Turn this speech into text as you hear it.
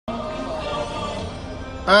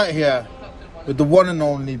out here with the one and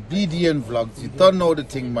only BDN Vlogs. You don't know the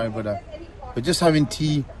thing, my brother. We're just having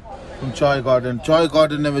tea from Chai Garden. Chai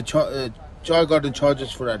Garden Chai Garden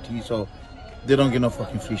charges for that tea, so they don't get no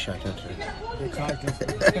fucking free shot out of it.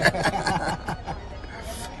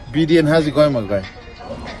 BDN, how's it going, my guy?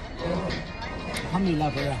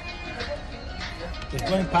 Alhamdulillah, brother. Just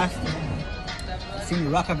going past, seen the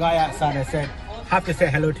rocker guy outside. I said, have to say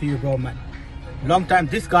hello to you, bro, man. Long time.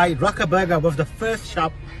 This guy, Rocker Burger, was the first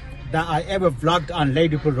shop that I ever vlogged on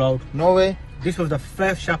Ladypool Road. No way. This was the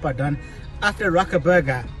first shop I done. After Rocker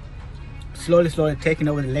Burger, slowly taking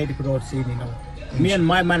over the Ladypool Road scene, you know. Me and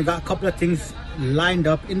my man got a couple of things lined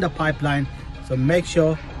up in the pipeline. So make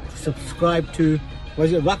sure to subscribe to,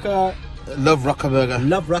 was it Rocker? Love Rocker Burger.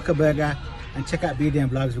 Love Rocker Burger. And check out BDN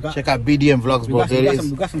Vlogs. Check out BDN Vlogs, bro.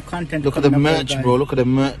 We got some content. Look at the merch, bro. Look at the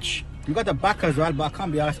merch. You got the back as well, but I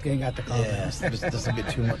can't be asked getting out the car. Yeah, that's a bit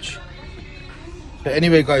too much. But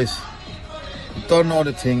anyway, guys, you don't know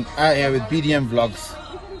the thing. Out here with BDN Vlogs,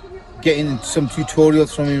 getting some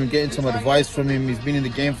tutorials from him, getting some advice from him. He's been in the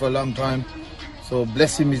game for a long time, so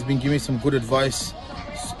bless him. He's been giving me some good advice.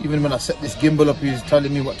 Even when I set this gimbal up, he's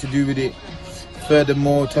telling me what to do with it.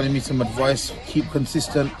 Furthermore, telling me some advice, keep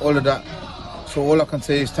consistent, all of that. So all I can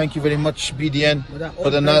say is thank you very much, BDN, for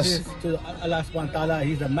the nice. To Allah subhanahu wa ta'ala,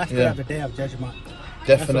 he's the master of the day of judgment.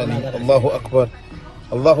 Definitely. Allahu Akbar.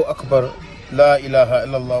 Allahu Akbar. La ilaha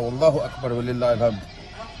illallah. Allahu Akbar. Walillahi alhamd.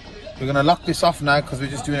 We're going to lock this off now because we're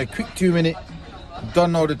just doing a quick 2-minute.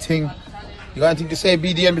 Don't know the thing. You got anything to say,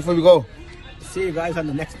 BDN, before we go? See you guys on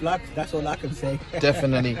the next vlog. That's all I can say.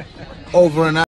 Definitely. Over and out.